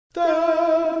Then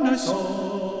I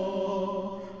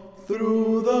saw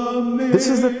through the mist. This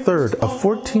is the third of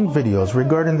 14 videos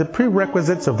regarding the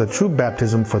prerequisites of the true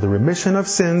baptism for the remission of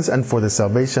sins and for the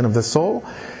salvation of the soul,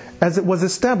 as it was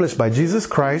established by Jesus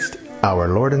Christ, our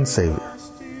Lord and Savior.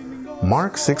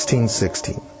 Mark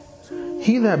 16:16.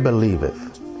 He that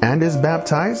believeth and is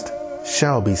baptized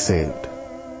shall be saved.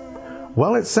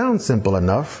 Well, it sounds simple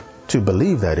enough, to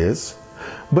believe that is,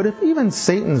 but if even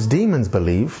Satan's demons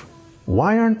believe,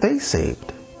 why aren't they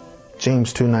saved?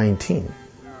 James 2:19.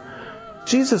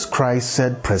 Jesus Christ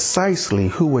said precisely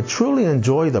who would truly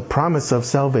enjoy the promise of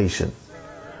salvation.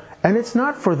 And it's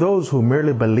not for those who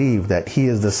merely believe that He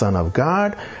is the Son of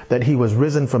God, that He was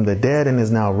risen from the dead and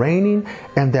is now reigning,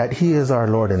 and that He is our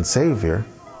Lord and Savior.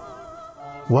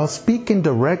 While speaking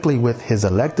directly with His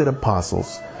elected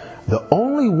apostles, the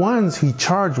only ones He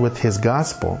charged with His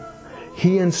gospel,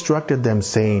 He instructed them,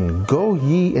 saying, "Go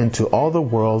ye into all the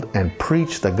world and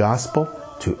preach the gospel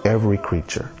to every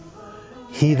creature.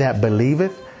 He that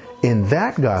believeth in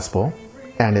that gospel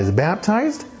and is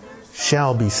baptized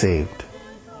shall be saved."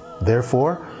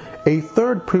 Therefore, a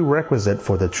third prerequisite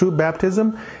for the true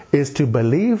baptism is to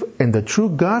believe in the true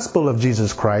gospel of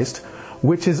Jesus Christ,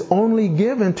 which is only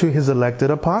given to His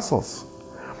elected apostles.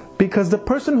 Because the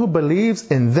person who believes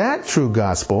in that true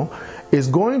gospel is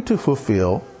going to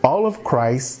fulfill all of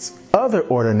Christ's other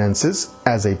ordinances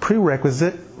as a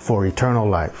prerequisite for eternal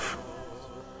life.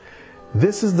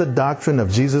 This is the doctrine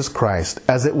of Jesus Christ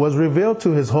as it was revealed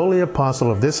to His holy apostle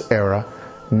of this era,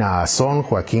 Naason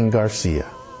Joaquin Garcia.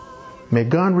 May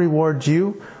God reward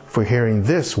you for hearing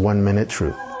this 1-minute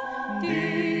truth. The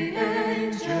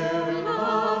angel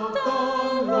of the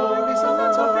Lord is a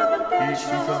man so fervent, is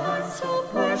a man so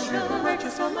precious, the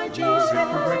righteous of my Jesus, the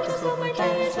righteous of my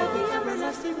Jesus, the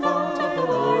everlasting Father, the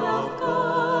Lord of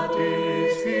God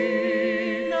is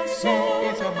He. So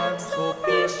is a man so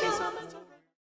precious.